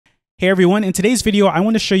Hey everyone, in today's video, I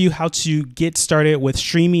want to show you how to get started with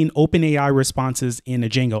streaming OpenAI responses in a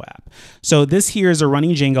Django app. So this here is a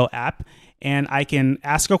running Django app, and I can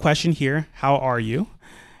ask a question here, how are you?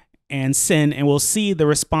 And send, and we'll see the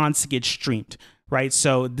response get streamed, right?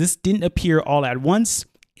 So this didn't appear all at once.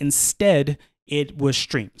 Instead, it was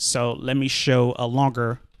streamed. So let me show a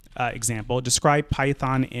longer example. Describe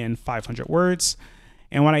Python in 500 words.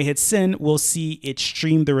 And when I hit send, we'll see it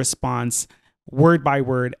stream the response word by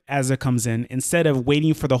word as it comes in, instead of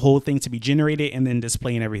waiting for the whole thing to be generated and then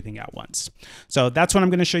displaying everything at once. So that's what I'm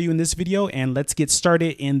going to show you in this video, and let's get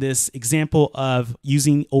started in this example of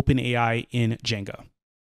using OpenAI in Django.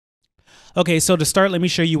 Okay, so to start, let me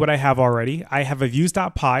show you what I have already. I have a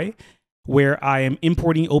views.py where I am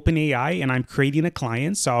importing OpenAI and I'm creating a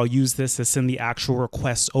client. So I'll use this to send the actual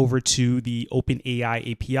request over to the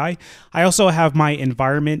OpenAI API. I also have my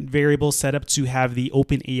environment variable set up to have the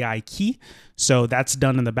OpenAI key. So that's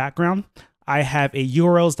done in the background. I have a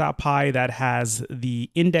urls.py that has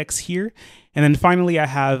the index here. And then finally, I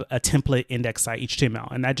have a template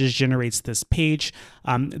index.html, and that just generates this page,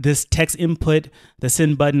 this text input, the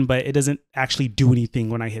send button, but it doesn't actually do anything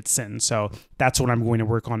when I hit send. So that's what I'm going to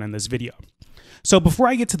work on in this video. So before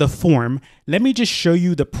I get to the form, let me just show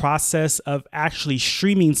you the process of actually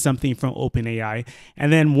streaming something from OpenAI.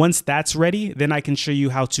 And then once that's ready, then I can show you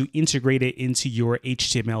how to integrate it into your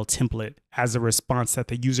HTML template as a response that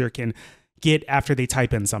the user can get after they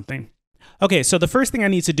type in something. Okay, so the first thing I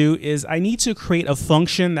need to do is I need to create a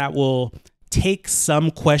function that will take some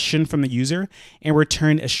question from the user and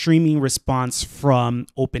return a streaming response from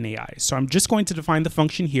OpenAI. So I'm just going to define the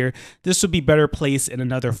function here. This would be better placed in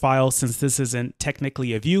another file since this isn't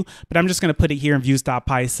technically a view, but I'm just going to put it here in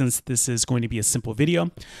views.py since this is going to be a simple video.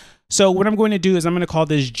 So what I'm going to do is I'm going to call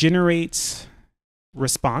this generate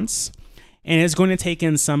response, and it's going to take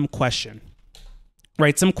in some question,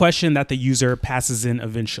 right? Some question that the user passes in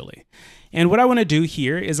eventually. And what I want to do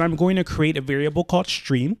here is I'm going to create a variable called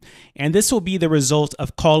stream, and this will be the result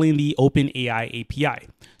of calling the OpenAI API.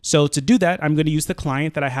 So to do that, I'm going to use the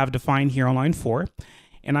client that I have defined here on line 4,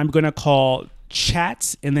 and I'm going to call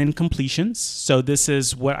chat and then completions. So this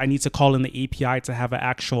is what I need to call in the API to have an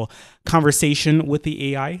actual conversation with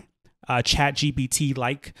the AI, chat GPT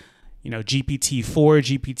like, GPT-4,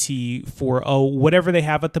 GPT-4o, whatever they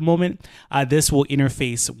have at the moment, this will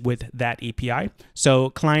interface with that API. So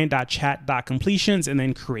client.chat.completions and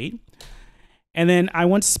then create. And then I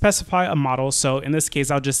want to specify a model. So in this case,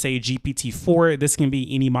 I'll just say GPT-4. This can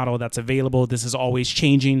be any model that's available. This is always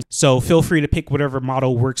changing. So feel free to pick whatever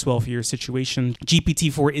model works well for your situation.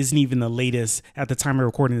 GPT-4 isn't even the latest at the time of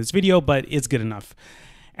recording this video, but it's good enough.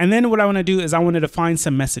 And then what I want to do is I want to define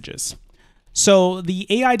some messages. So the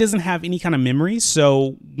AI doesn't have any kind of memory.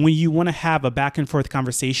 So when you want to have a back and forth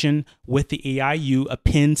conversation with the AI, you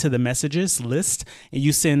append to the messages list and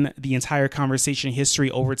you send the entire conversation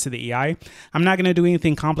history over to the AI. I'm not going to do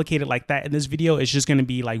anything complicated like that in this video. It's just going to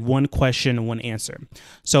be like one question and one answer.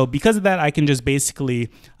 So because of that, I can just basically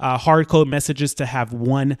hard code messages to have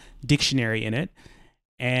one dictionary in it.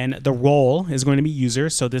 And the role is going to be user.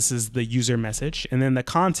 So this is the user message. And then the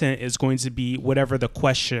content is going to be whatever the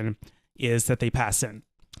question is that they pass in.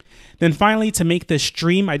 Then finally, to make this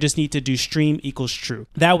stream, I just need to do stream equals true.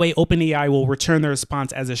 That way, OpenAI will return the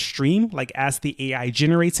response as a stream, like as the AI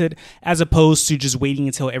generates it, as opposed to just waiting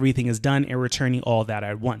until everything is done and returning all that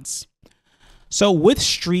at once. So with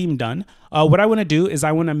stream done, what I want to do is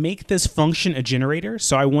I want to make this function a generator.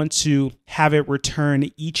 So I want to have it return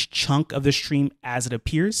each chunk of the stream as it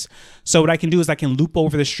appears. So what I can do is I can loop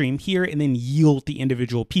over the stream here and then yield the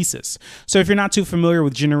individual pieces. So if you're not too familiar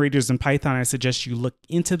with generators in Python, I suggest you look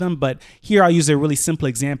into them. But here I'll use a really simple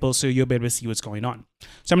example so you'll be able to see what's going on.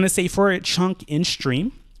 So I'm going to say for a chunk in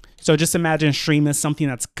stream. So just imagine stream is something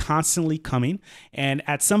that's constantly coming and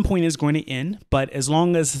at some point is going to end. But as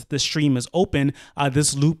long as the stream is open,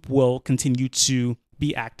 this loop will continue to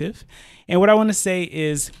be active. And what I want to say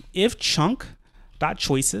is if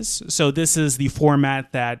chunk.choices, so this is the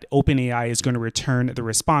format that OpenAI is going to return the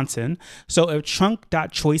response in. So if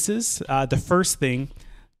chunk.choices, the first thing,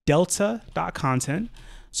 delta.content.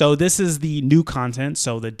 So this is the new content.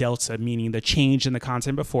 So the delta meaning the change in the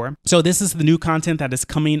content before. So this is the new content that is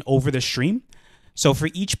coming over the stream. So for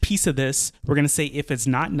each piece of this, we're going to say if it's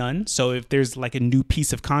not none. So if there's like a new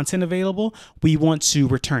piece of content available, we want to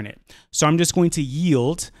return it. So I'm just going to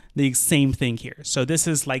yield the same thing here. So this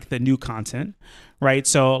is like the new content, right?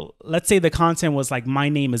 So let's say the content was like, my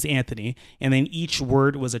name is Anthony, and then each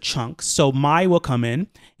word was a chunk. So my will come in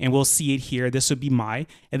and we'll see it here. This would be my,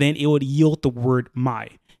 and then it would yield the word my.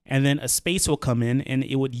 And then a space will come in and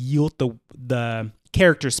it would yield the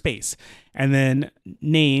character space. And then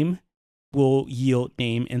name will yield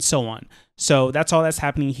name, and so on. So that's all that's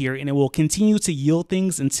happening here, and it will continue to yield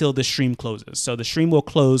things until the stream closes. So the stream will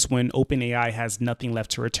close when OpenAI has nothing left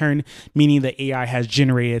to return, meaning the AI has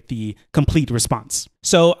generated the complete response.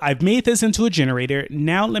 So I've made this into a generator.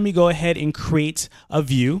 Now let me go ahead and create a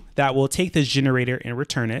view that will take this generator and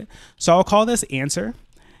return it. So I'll call this answer,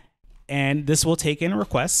 and this will take in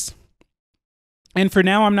requests. And for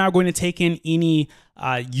now, I'm not going to take in any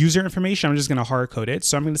user information. I'm just going to hard code it.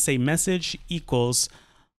 So I'm going to say message equals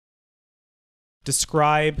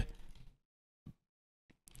describe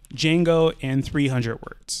Django in 300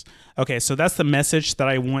 words. Okay, so that's the message that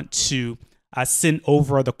I want to send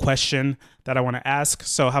over the question that I want to ask.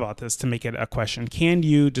 So how about this to make it a question? Can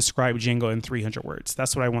you describe Django in 300 words?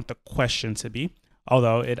 That's what I want the question to be,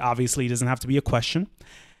 although it obviously doesn't have to be a question.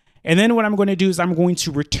 And then what I'm going to do is I'm going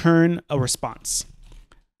to return a response.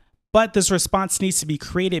 But this response needs to be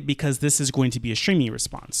created because this is going to be a streaming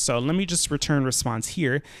response. So let me just return response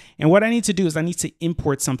here. And what I need to do is I need to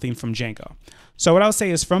import something from Django. So what I'll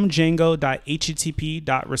say is from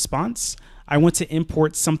django.http.response, I want to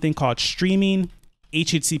import something called streaming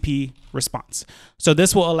HTTP response. So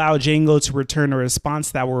this will allow Django to return a response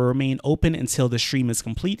that will remain open until the stream is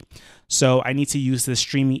complete. So I need to use the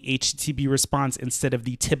streaming HTTP response instead of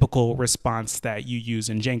the typical response that you use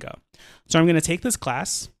in Django. So I'm going to take this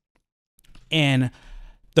class, and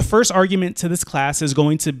the first argument to this class is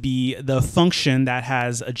going to be the function that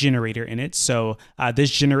has a generator in it. So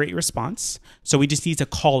this generate response. So we just need to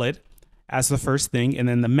call it as the first thing, and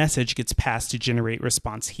then the message gets passed to generate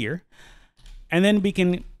response here. And then we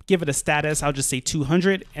can give it a status. I'll just say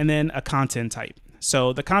 200, and then a content type.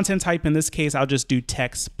 So the content type in this case, I'll just do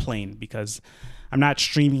text plain because I'm not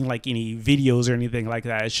streaming like any videos or anything like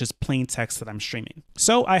that. It's just plain text that I'm streaming.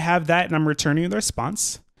 So I have that, and I'm returning the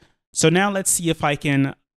response. So now let's see if I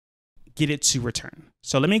can get it to return.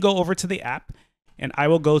 So let me go over to the app, and I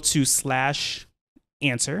will go to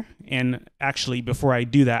 /answer. And actually, before I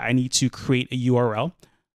do that, I need to create a URL.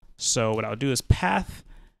 So what I'll do is path,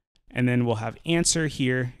 and then we'll have answer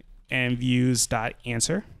here and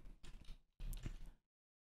views.answer.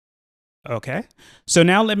 Okay, so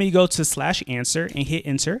now let me go to /answer and hit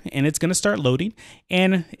enter, and it's going to start loading.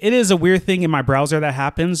 And it is a weird thing in my browser that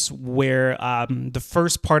happens where the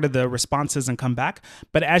first part of the response doesn't come back.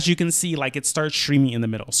 But as you can see, like it starts streaming in the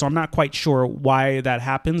middle. So I'm not quite sure why that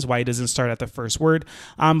happens, why it doesn't start at the first word.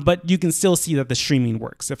 But you can still see that the streaming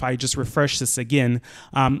works. If I just refresh this again,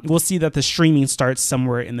 we'll see that the streaming starts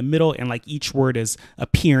somewhere in the middle, and like each word is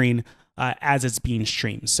appearing as it's being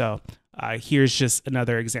streamed. So here's just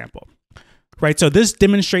another example. Right, so this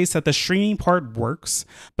demonstrates that the streaming part works,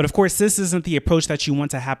 but of course, this isn't the approach that you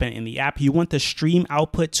want to happen in the app. You want the stream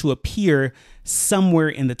output to appear somewhere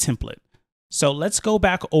in the template. So let's go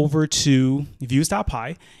back over to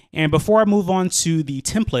views.py. And before I move on to the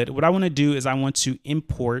template, what I want to do is I want to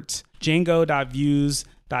import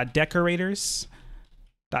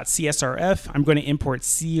django.views.decorators.csrf. I'm going to import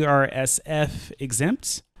CRSF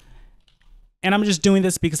exempt. And I'm just doing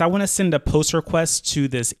this because I want to send a post request to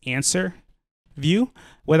this answer view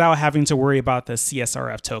without having to worry about the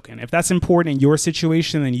CSRF token. If that's important in your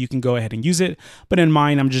situation, then you can go ahead and use it. But in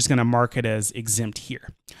mine, I'm just going to mark it as exempt here.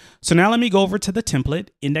 So now let me go over to the template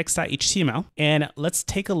index.html, and let's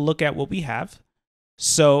take a look at what we have.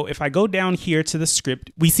 So if I go down here to the script,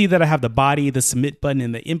 we see that I have the body, the submit button,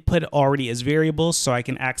 and the input already as variables, so I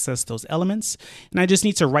can access those elements. And I just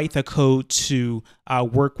need to write the code to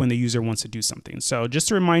work when the user wants to do something. So just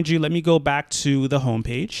to remind you, let me go back to the home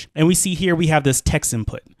page. And we see here we have this text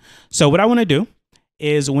input. So what I want to do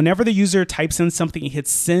is whenever the user types in something and hits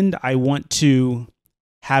send, I want to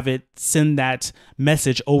have it send that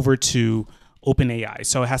message over to OpenAI.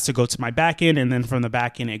 So it has to go to my backend, and then from the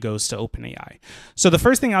backend, it goes to OpenAI. So the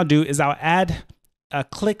first thing I'll do is I'll add a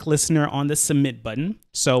click listener on the submit button.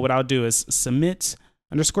 So what I'll do is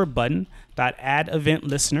submit_button.add event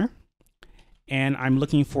listener. And I'm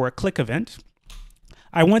looking for a click event.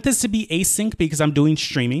 I want this to be async because I'm doing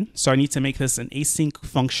streaming. So I need to make this an async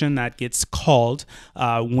function that gets called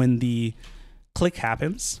when the click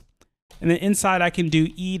happens. And then inside I can do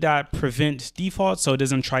e.prevent default so it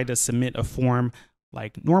doesn't try to submit a form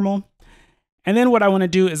like normal. And then what I want to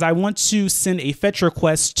do is I want to send a fetch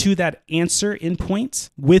request to that answer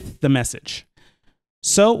endpoint with the message.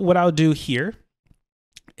 So what I'll do here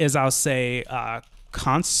is I'll say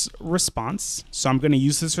const response. So I'm going to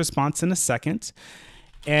use this response in a second.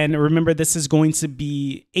 And remember, this is going to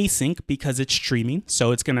be async because it's streaming.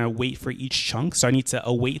 So it's going to wait for each chunk. So I need to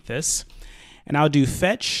await this. And I'll do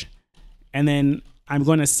fetch. And then I'm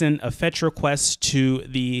going to send a fetch request to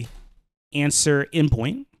the answer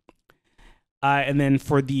endpoint. And then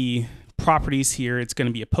for the properties here, it's going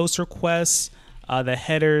to be a post request. The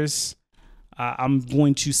headers, I'm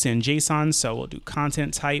going to send JSON, so we'll do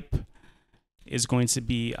content type is going to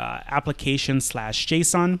be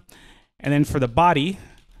application/JSON. And then for the body,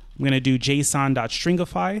 I'm going to do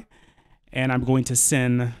JSON.stringify, and I'm going to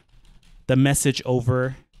send the message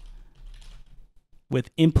over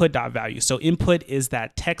with input.value. So input is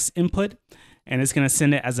that text input, and it's going to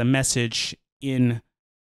send it as a message in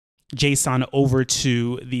JSON over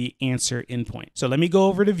to the answer endpoint. So let me go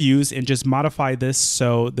over to views and just modify this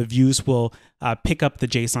so the views will pick up the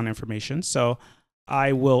JSON information. So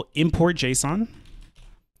I will import JSON.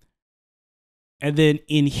 And then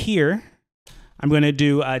in here, I'm going to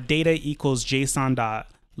do data equals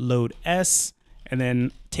JSON.loadS, and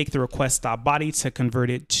then take the request.body to convert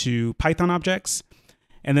it to Python objects.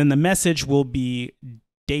 And then the message will be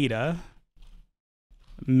data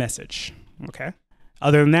message. Okay.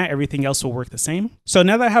 Other than that, everything else will work the same. So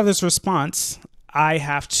now that I have this response, I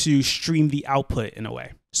have to stream the output in a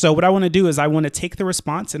way. So what I want to do is I want to take the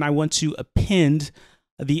response and I want to append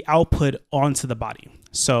the output onto the body.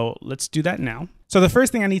 So let's do that now. So the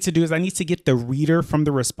first thing I need to do is I need to get the reader from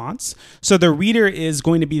the response. So the reader is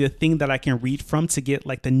going to be the thing that I can read from to get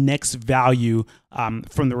like the next value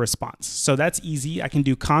from the response. So that's easy. I can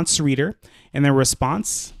do const reader and then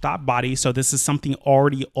response.body. So this is something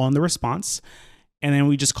already on the response. And then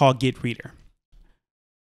we just call get reader.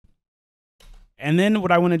 And then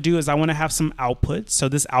what I want to do is I want to have some output. So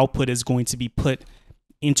this output is going to be put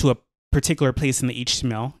into a particular place in the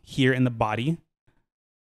HTML here in the body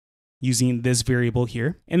using this variable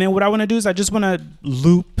here. And then what I want to do is I just want to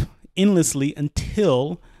loop endlessly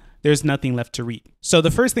until there's nothing left to read. So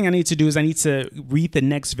the first thing I need to do is I need to read the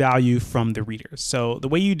next value from the reader. So the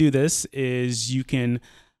way you do this is you can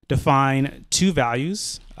define two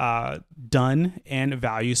values, done and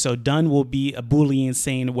value. So done will be a Boolean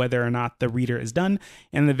saying whether or not the reader is done,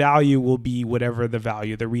 and the value will be whatever the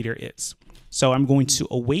value the reader is. So I'm going to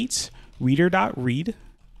await reader.read,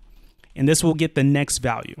 and this will get the next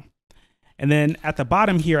value. And then at the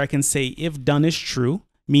bottom here, I can say if done is true,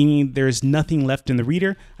 meaning there's nothing left in the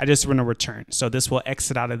reader, I just want to return. So this will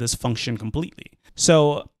exit out of this function completely.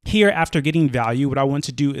 So here, after getting value, what I want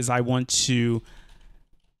to do is I want to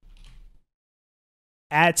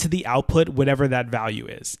add to the output whatever that value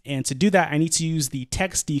is. And to do that, I need to use the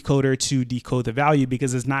text decoder to decode the value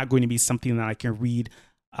because it's not going to be something that I can read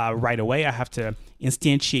right away. I have to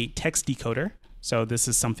instantiate text decoder. So this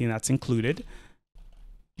is something that's included.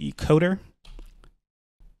 Decoder.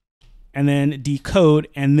 And then decode,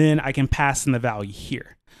 and then I can pass in the value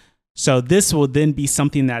here. So this will then be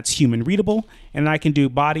something that's human readable, and I can do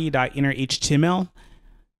body.innerHTML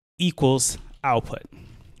equals output.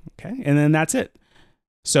 Okay, and then that's it.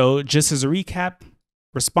 So just as a recap,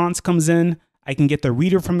 response comes in, I can get the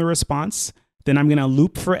reader from the response, then I'm gonna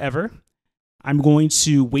loop forever. I'm going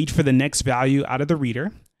to wait for the next value out of the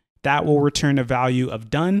reader. That will return a value of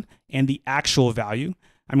done and the actual value.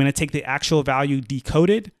 I'm gonna take the actual value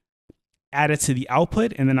decoded, add it to the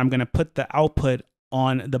output, and then I'm going to put the output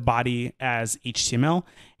on the body as HTML.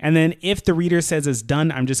 And then if the reader says it's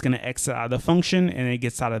done, I'm just going to exit out of the function, and it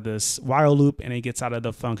gets out of this while loop, and it gets out of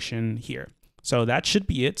the function here. So that should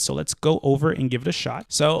be it. So let's go over and give it a shot.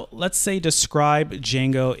 So let's say describe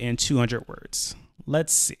Django in 200 words.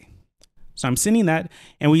 Let's see. So I'm sending that,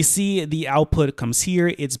 and we see the output comes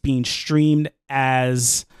here. It's being streamed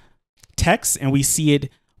as text, and we see it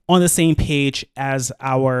on the same page as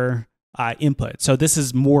our input. So this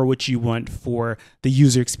is more what you want for the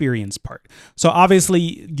user experience part. So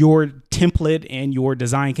obviously your template and your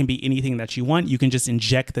design can be anything that you want. You can just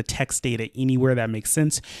inject the text data anywhere that makes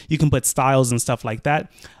sense. You can put styles and stuff like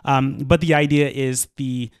that. But the idea is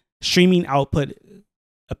the streaming output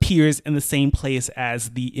appears in the same place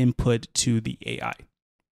as the input to the AI.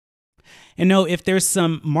 And now if there's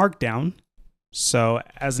some markdown, so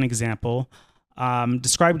as an example,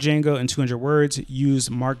 describe Django in 200 words, use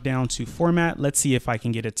markdown to format. Let's see if I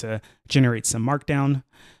can get it to generate some markdown.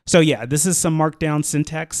 So yeah, this is some markdown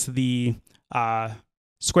syntax, the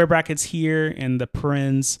square brackets here and the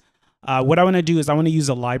parens. What I want to do is I want to use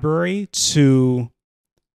a library to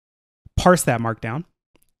parse that markdown.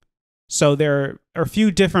 So there are a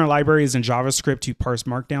few different libraries in JavaScript to parse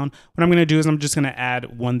markdown. What I'm going to do is I'm just going to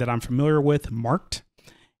add one that I'm familiar with, marked.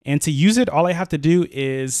 And to use it, all I have to do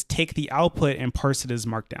is take the output and parse it as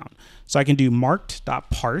markdown. So I can do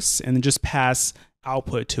marked.parse and then just pass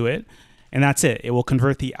output to it. And that's it. It will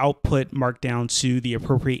convert the output markdown to the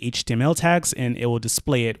appropriate HTML tags, and it will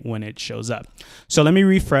display it when it shows up. So let me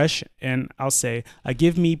refresh, and I'll say,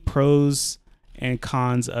 give me pros and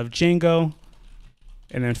cons of Django.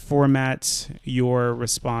 and then format your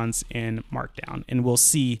response in Markdown. And we'll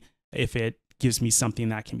see if it gives me something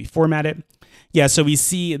that can be formatted. Yeah, so we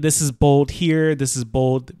see this is bold here, this is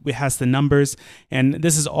bold, it has the numbers, and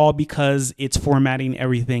this is all because it's formatting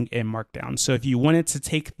everything in Markdown. So if you wanted to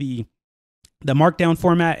take the Markdown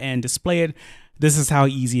format and display it, this is how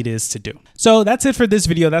easy it is to do. So that's it for this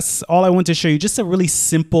video. That's all I want to show you. Just a really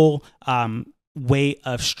simple way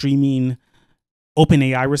of streaming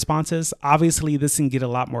OpenAI responses. Obviously, this can get a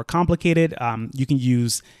lot more complicated. You can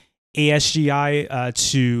use ASGI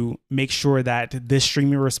to make sure that this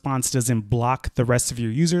streaming response doesn't block the rest of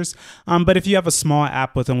your users. But if you have a small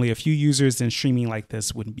app with only a few users, then streaming like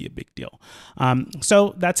this wouldn't be a big deal.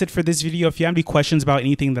 So that's it for this video. If you have any questions about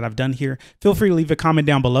anything that I've done here, feel free to leave a comment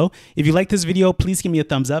down below. If you like this video, please give me a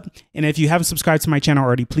thumbs up. And if you haven't subscribed to my channel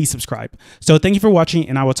already, please subscribe. So thank you for watching,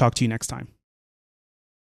 and I will talk to you next time.